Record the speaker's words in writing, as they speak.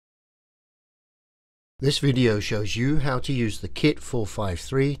This video shows you how to use the Kit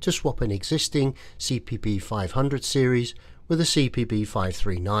 453 to swap an existing CPB 500 series with a CPB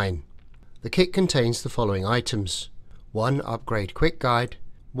 539. The kit contains the following items: 1 upgrade quick guide,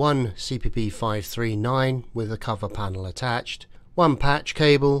 1 CPB 539 with a cover panel attached, 1 patch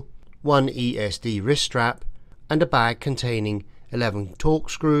cable, 1 ESD wrist strap, and a bag containing 11 Torx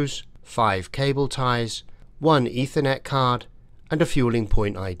screws, 5 cable ties, 1 Ethernet card, and a fueling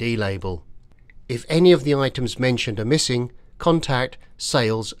point ID label. If any of the items mentioned are missing, contact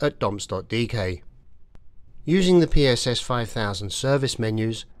sales@doms.dk. Using the PSS 5000 service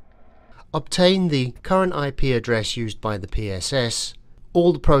menus, obtain the current IP address used by the PSS,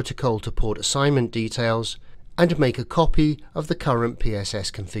 all the protocol to port assignment details, and make a copy of the current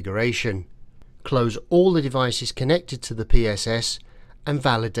PSS configuration. Close all the devices connected to the PSS and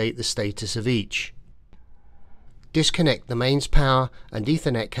validate the status of each. Disconnect the mains power and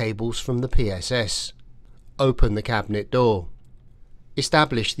Ethernet cables from the PSS. Open the cabinet door.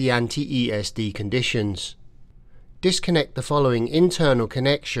 Establish the anti-ESD conditions. Disconnect the following internal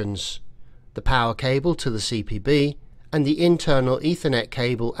connections: the power cable to the CPB and the internal Ethernet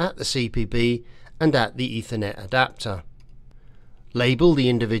cable at the CPB and at the Ethernet adapter. Label the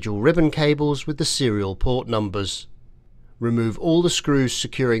individual ribbon cables with the serial port numbers. Remove all the screws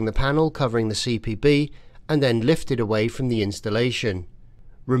securing the panel covering the CPB and then lift it away from the installation.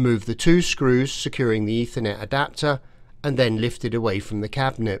 Remove the 2 screws securing the Ethernet adapter and then lift it away from the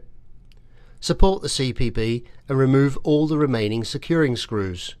cabinet. Support the CPB and remove all the remaining securing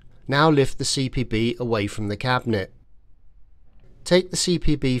screws. Now lift the CPB away from the cabinet. Take the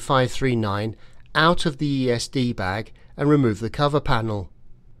CPB 539 out of the ESD bag and remove the cover panel.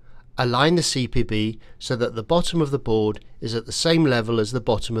 Align the CPB so that the bottom of the board is at the same level as the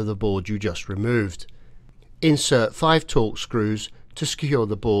bottom of the board you just removed. Insert 5 Torx screws to secure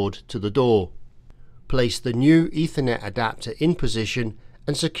the board to the door. Place the new Ethernet adapter in position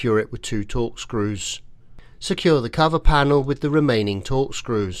and secure it with 2 Torx screws. Secure the cover panel with the remaining Torx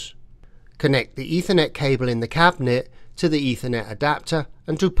screws. Connect the Ethernet cable in the cabinet to the Ethernet adapter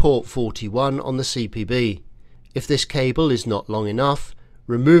and to port 41 on the CPB. If this cable is not long enough,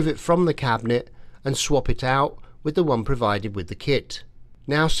 remove it from the cabinet and swap it out with the one provided with the kit.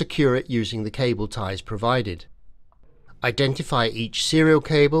 Now secure it using the cable ties provided. Identify each serial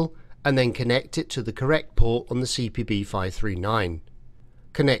cable and then connect it to the correct port on the CPB 539.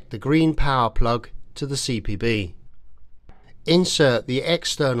 Connect the green power plug to the CPB. Insert the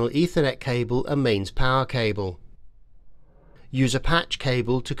external Ethernet cable and mains power cable. Use a patch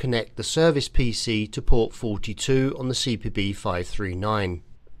cable to connect the service PC to port 42 on the CPB 539.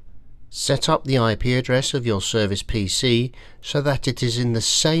 Set up the IP address of your service PC so that it is in the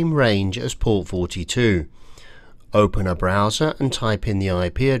same range as port 42. Open a browser and type in the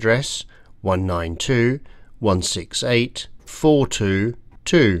IP address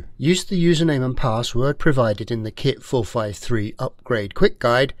 192.168.422. Use the username and password provided in the Kit 453 Upgrade Quick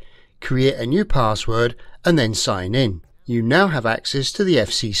Guide, create a new password and then sign in. You now have access to the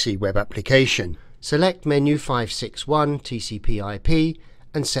FCC web application. Select menu 561 TCP/IP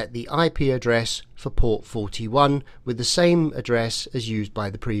and set the IP address for port 41 with the same address as used by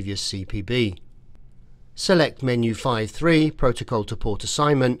the previous CPB. Select menu 53 Protocol to Port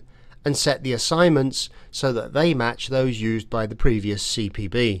Assignment and set the assignments so that they match those used by the previous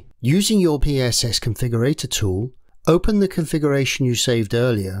CPB. Using your PSS configurator tool, open the configuration you saved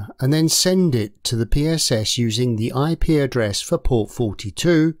earlier and then send it to the PSS using the IP address for port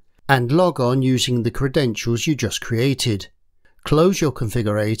 42 and log on using the credentials you just created. Close your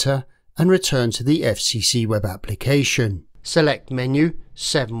configurator and return to the FCC web application. Select menu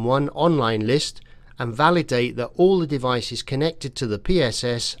 71 Online List and validate that all the devices connected to the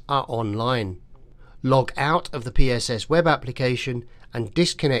PSS are online. Log out of the PSS web application and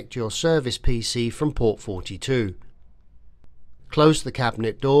disconnect your service PC from port 42. Close the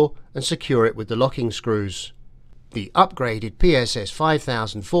cabinet door and secure it with the locking screws. The upgraded PSS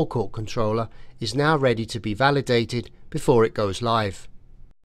 5000 Forecourt controller is now ready to be validated before it goes live.